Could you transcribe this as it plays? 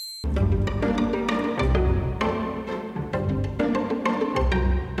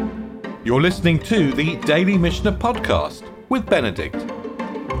You're listening to the Daily Mishnah Podcast with Benedict.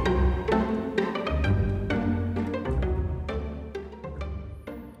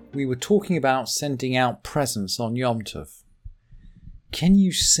 We were talking about sending out presents on Yom Tov. Can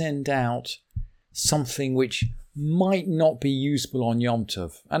you send out something which might not be usable on Yom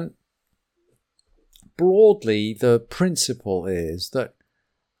Tov? And broadly, the principle is that,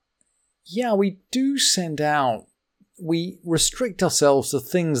 we do send out, we restrict ourselves to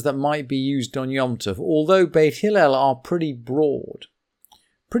things that might be used on Yom Tov, although Beit Hillel are pretty broad,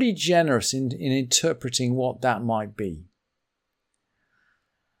 pretty generous in interpreting what that might be.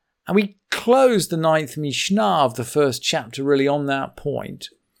 And we closed the 9th Mishnah of the first chapter really on that point.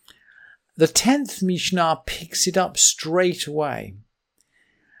 The 10th Mishnah picks it up straight away.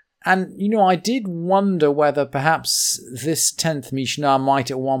 And, I did wonder whether perhaps this 10th Mishnah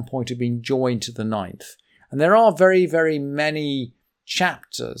might at one point have been joined to the 9th. And there are very, very many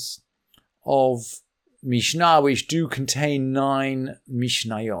chapters of Mishnah which do contain 9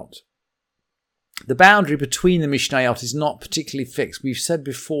 Mishnayot. The boundary between the Mishnayot is not particularly fixed. We've said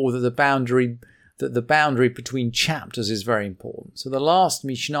before that the boundary between chapters is very important. So the last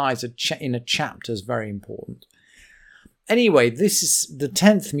Mishnah is in a chapter is very important. Anyway, this is the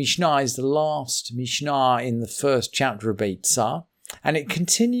 10th Mishnah is the last Mishnah in the first chapter of Beytzah, and it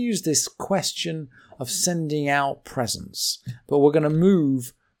continues this question of sending out presents. But we're going to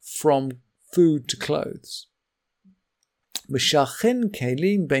move from food to clothes. One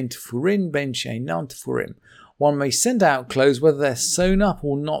may send out clothes whether they're sewn up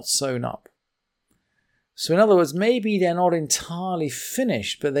or not sewn up. So in other words, maybe they're not entirely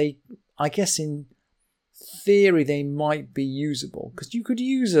finished, but I guess in theory they might be usable. Because you could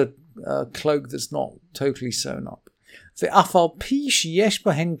use a cloak that's not totally sewn up. And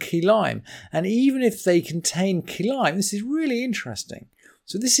even if they contain kilaim, this is really interesting.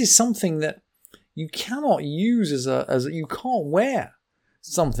 So this is something that you cannot use as you can't wear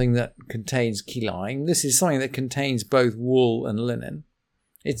something that contains kilaim. This is something that contains both wool and linen.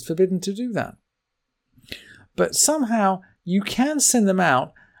 It's forbidden to do that. But somehow you can send them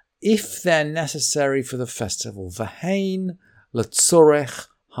out if they're necessary for the festival. V'hein l'tzorech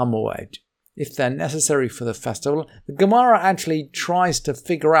hamoed. If they're necessary for the festival. The Gemara actually tries to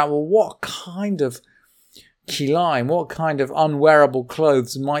figure out, what kind of kilaim, what kind of unwearable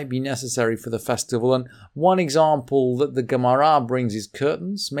clothes might be necessary for the festival. And one example that the Gemara brings is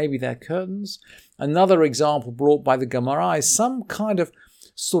curtains. Maybe they're curtains. Another example brought by the Gemara is some kind of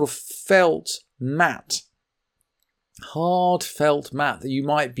sort of felt mat. Hard felt mat that you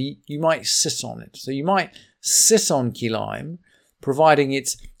might sit on it. So you might sit on kilaim, providing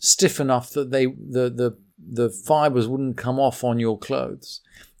it's stiff enough that the fibers wouldn't come off on your clothes,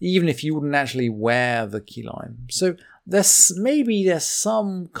 even if you wouldn't actually wear the kilaim. So there's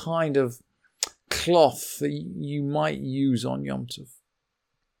some kind of cloth that you might use on Yom Tov.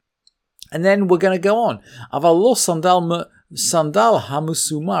 And then we're going to go on. Aval sandal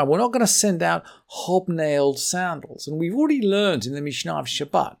hamusumar. We're not going to send out hobnailed sandals. And we've already learned in the Mishnah of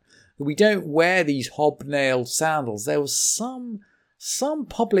Shabbat that we don't wear these hobnailed sandals. There was some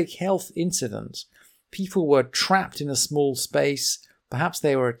public health incident. People were trapped in a small space. Perhaps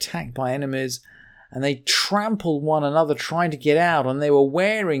they were attacked by enemies, and they trampled one another trying to get out, and they were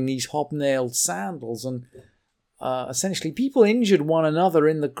wearing these hobnailed sandals, and essentially people injured one another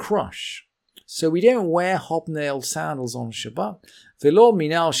in the crush. So we don't wear hobnailed sandals on Shabbat. Velo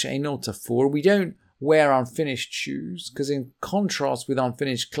minal she'eno tafur. We don't wear unfinished shoes, because in contrast with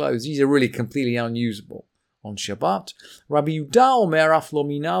unfinished clothes, these are really completely unusable on Shabbat. Rabbi Yehuda omer af lo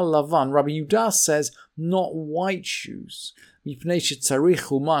minal lavan. Rabbi Yehuda says not white shoes, mipnei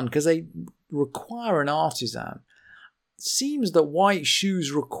shetzarich uman, because they require an artisan. It seems that white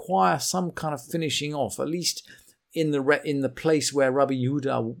shoes require some kind of finishing off, at least in the place where Rabbi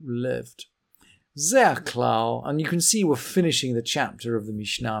Yehuda lived. Zeh klal, and you can see we're finishing the chapter of the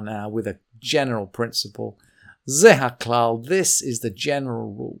Mishnah now with a general principle. Zeh klal, this is the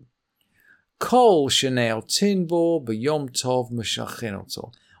general rule. Kol shenei tinbo b'yom tov meshachin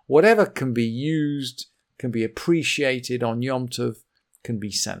oto. Whatever can be used, can be appreciated on Yom Tov, can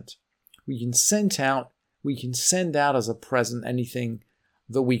be sent. We can send out as a present anything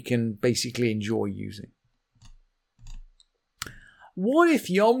that we can basically enjoy using. What if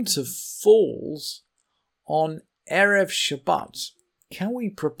Yom Tov falls on Erev Shabbat? Can we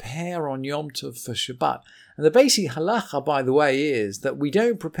prepare on Yom Tov for Shabbat? And the basic halacha, by the way, is that we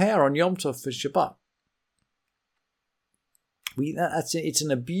don't prepare on Yom Tov for Shabbat. It's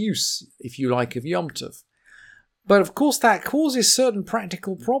an abuse, if you like, of Yom Tov. But of course that causes certain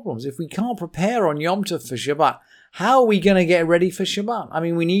practical problems. If we can't prepare on Yom Tov for Shabbat, how are we going to get ready for Shabbat? I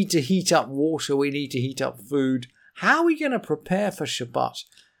mean, we need to heat up water, we need to heat up food. How are we going to prepare for Shabbat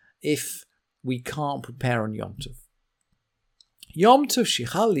if we can't prepare on Yom Tov? Yom Tov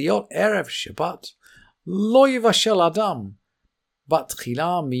shichal liot erev Shabbat, lo yivashel adam, bat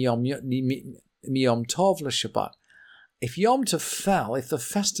tchila miyom tov l'Shabbat. If Yom Tov fell, if the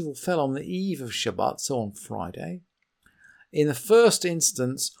festival fell on the eve of Shabbat, so on Friday, in the first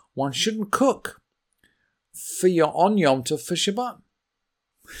instance, one shouldn't cook on Yom Tov for Shabbat.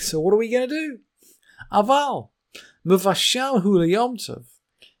 So what are we going to do? Aval, mevashal hu Yom Tov.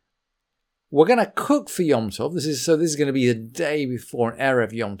 We're going to cook for Yom Tov. This is going to be the day before an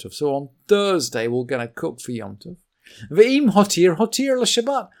Erev Yom Tov. So on Thursday, we're going to cook for Yom Tov. Ve'im hotir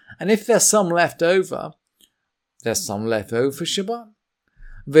l'Shabbat. And if there's some left over, there's some left over for Shabbat.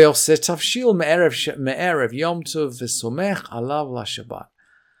 Ve'oseh tavshil me'erev Yom Tov v'somech alav l'Shabbat.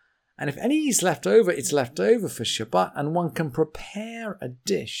 And if any is left over, it's left over for Shabbat, and one can prepare a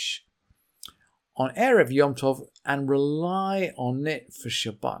dish on Erev Yom Tov and rely on it for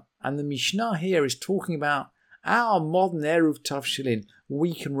Shabbat. And the Mishnah here is talking about our modern Eruv Tavshilin.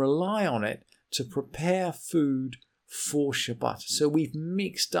 We can rely on it to prepare food for Shabbat. So we've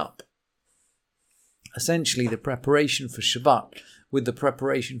mixed up essentially the preparation for Shabbat with the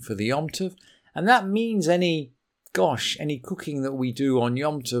preparation for the Yom Tov. And that means any cooking that we do on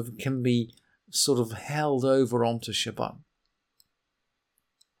Yom Tov can be sort of held over onto Shabbat.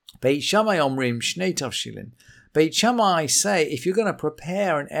 Beit Shammai omrim shnei tavshilin. Beit Shammai say, if you're going to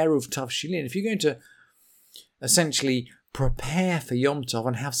prepare an Eruv Tavshilin, if you're going to essentially prepare for Yom Tov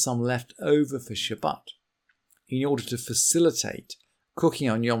and have some left over for Shabbat, in order to facilitate cooking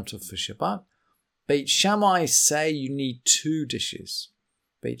on Yom Tov for Shabbat, Beit Shammai say you need 2 dishes.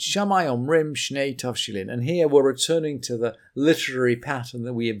 Beit Shammai omrim shnei tavshilin. And here we're returning to the literary pattern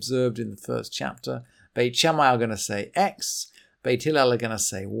that we observed in the first chapter. Beit Shammai are going to say X, Beit Hillel are going to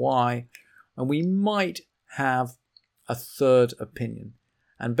say Y, and we might have a third opinion.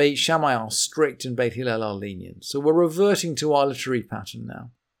 And Beit Shammai are strict and Beit Hillel are lenient. So we're reverting to our literary pattern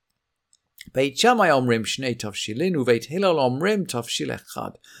now. Beit Shammai omrim shnei tavshilin, uVeit Hillel omrim tavshil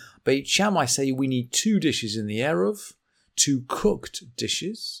echad. Beit Shammai say we need 2 dishes in the Eruv, 2 cooked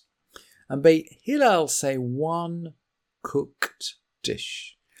dishes. And Beit Hillel say 1 cooked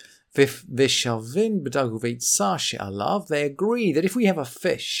dish. V'shavin b'dag uVeitzah she'alav. They agree that if we have a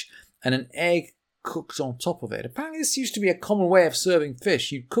fish and an egg cooked on top of it, apparently this used to be a common way of serving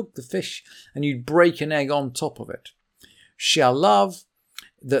fish. You'd cook the fish and you'd break an egg on top of it. She'alav,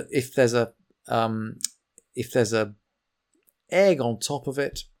 that if there's a egg on top of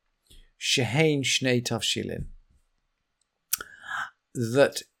it, shehein shnei tavshilin.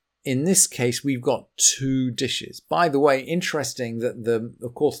 That in this case we've got 2 dishes. By the way, interesting that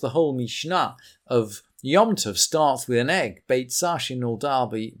of course the whole Mishnah of Yom Tov starts with an egg. Beytzah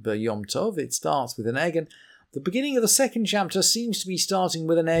shenolda b'Yom Tov. It starts with an egg, and the beginning of the second chapter seems to be starting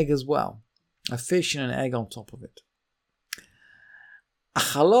with an egg as well, a fish and an egg on top of it.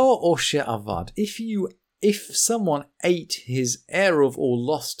 Achalo or she'avad. If someone ate his eruv or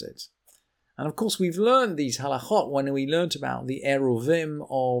lost it. And of course, we've learned these halachot when we learnt about the eruvim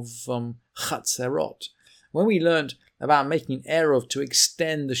of chatzerot. When we learnt about making an eruv to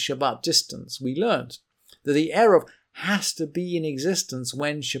extend the Shabbat distance, we learnt that the eruv has to be in existence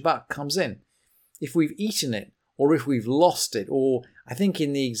when Shabbat comes in. If we've eaten it, or if we've lost it, or I think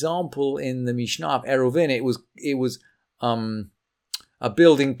in the example in the Mishnah of eruvin, it was a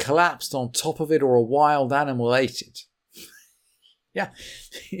building collapsed on top of it, or a wild animal ate it. Yeah,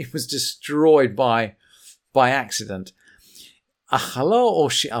 it was destroyed by accident. Achalo or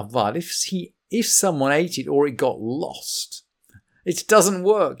she'avad. If someone ate it or it got lost, it doesn't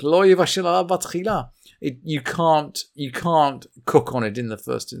work. Lo yivashel alav batchila. You can't cook on it in the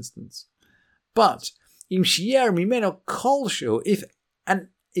first instance. But im shiyer mimeno kolshu, if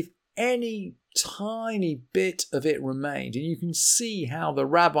any tiny bit of it remained, and you can see how the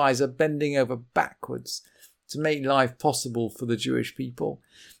rabbis are bending over backwards to make life possible for the Jewish people.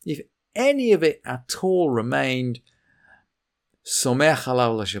 If any of it at all remained, somech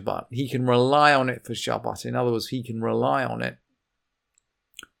alav l'Shabbat. He can rely on it for Shabbat. In other words, he can rely on it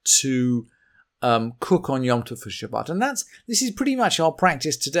to cook on Yom Tov for Shabbat. And this is pretty much our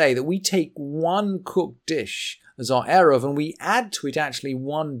practice today, that we take 1 cooked dish as our eruv and we add to it actually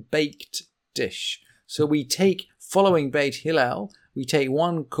 1 baked dish. So we take, following Beit Hillel, we take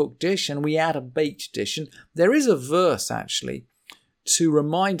 1 cooked dish and we add a baked dish. And there is a verse actually to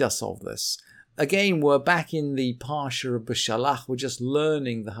remind us of this. Again, we're back in the Parsha of B'Shalach. We're just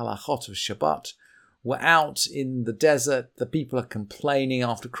learning the halachot of Shabbat. We're out in the desert. The people are complaining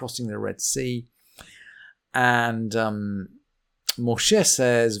after crossing the Red Sea. And Moshe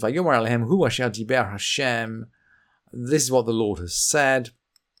says, Vayomer alehem hu asher diber Hashem. This is what the Lord has said.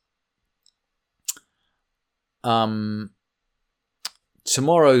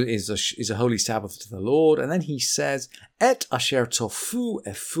 Tomorrow is a holy Sabbath to the Lord. And then he says, Et asher tofu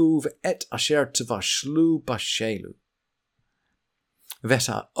efuv, et asher tavashlu bashelu.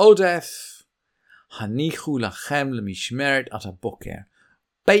 Veta odef, hanichu lachem lemishmeret at haboker.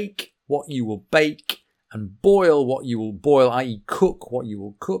 Bake what you will bake, and boil what you will boil, i.e. cook what you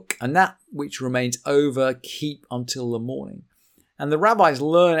will cook, and that which remains over keep until the morning. And the rabbis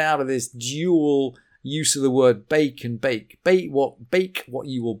learn out of this dual use of the word bake and bake. Bake what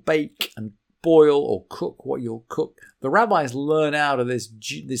you will bake, and boil or cook what you'll cook. The rabbis learn out of this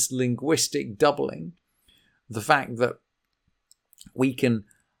linguistic doubling the fact that we can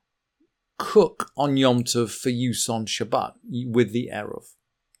cook on Yom Tov for use on Shabbat with the Eruv.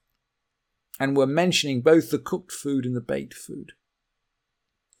 And we're mentioning both the cooked food and the baked food.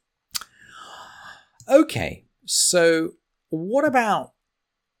 Okay, so what about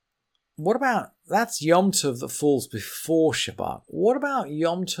that's Yom Tov that falls before Shabbat. What about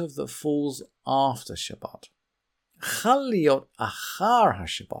Yom Tov that falls after Shabbat? Chaliot achar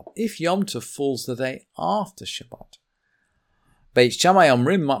haShabbat. If Yom Tov falls the day after Shabbat. Beit Shammai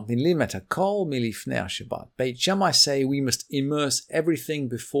omrim matnilim et hakol milifnei Shabbat. Beit Shammai say we must immerse everything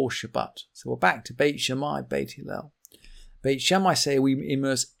before Shabbat. So we're back to Beit Shammai, Beit Hillel. Beit Shammai say we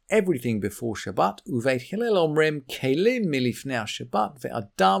immerse everything before Shabbat. Uveit Hillel omrim kelim milifnei Shabbat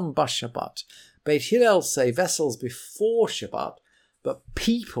ve'adam b'Shabbat. Beit Hillel say vessels before Shabbat, but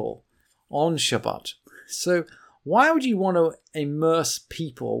people on Shabbat. So why would you want to immerse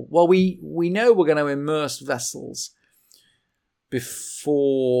people? Well, we know we're going to immerse vessels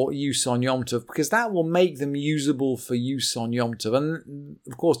before use on Yom Tov, because that will make them usable for use on Yom Tov. And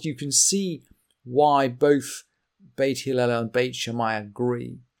of course, you can see why both Beit Hillel and Beit Shammai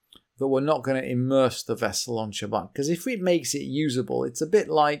agree that we're not going to immerse the vessel on Shabbat, because if it makes it usable, it's a bit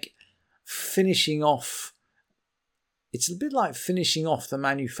like finishing off. It's a bit like finishing off the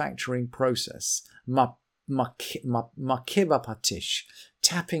manufacturing process. Makeba patish,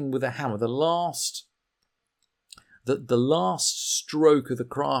 tapping with a hammer, the last stroke of the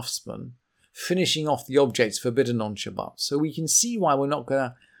craftsman, finishing off the objects forbidden on Shabbat. So we can see why we're not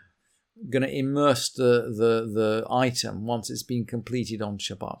going to immerse the item once it's been completed on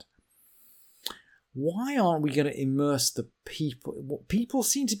Shabbat. Why aren't we going to immerse the people? Well, people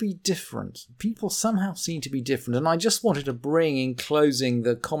seem to be different. People somehow seem to be different. And I just wanted to bring in closing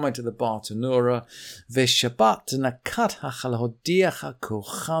the comment of the Bartanura, V'Shabbat nakat hachalhodiach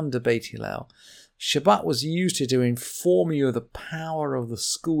ha'kochan de Beit Hillel. Shabbat was used to inform you of the power of the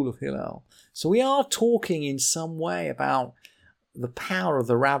school of Hillel. So we are talking in some way about the power of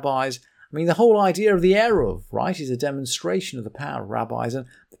the rabbis. I mean, the whole idea of the Eruv, right, is a demonstration of the power of rabbis and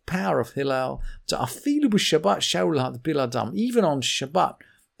the power of Hillel. Even on Shabbat,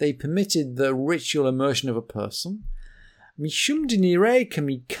 they permitted the ritual immersion of a person. Because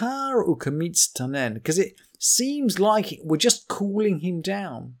it seems like we're just cooling him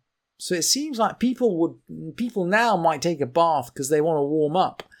down. So it seems like people now might take a bath because they want to warm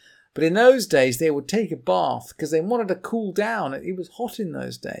up. But in those days, they would take a bath because they wanted to cool down. It was hot in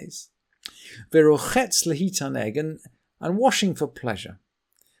those days. Verochetz lehitaneg, and washing for pleasure.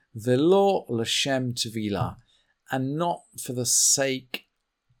 Velo l'shem tevila, and not for the sake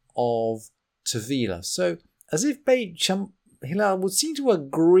of tevila. So as if Beit Hillel would seem to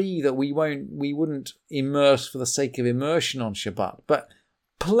agree that we wouldn't immerse for the sake of immersion on Shabbat, but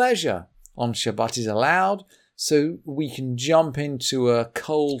pleasure on Shabbat is allowed, so we can jump into a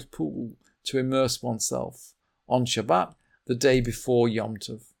cold pool to immerse oneself on Shabbat the day before Yom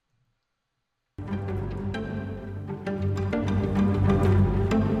Tov.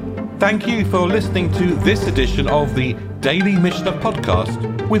 Thank you for listening to this edition of the Daily Mishnah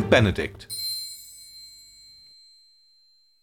Podcast with Benedict.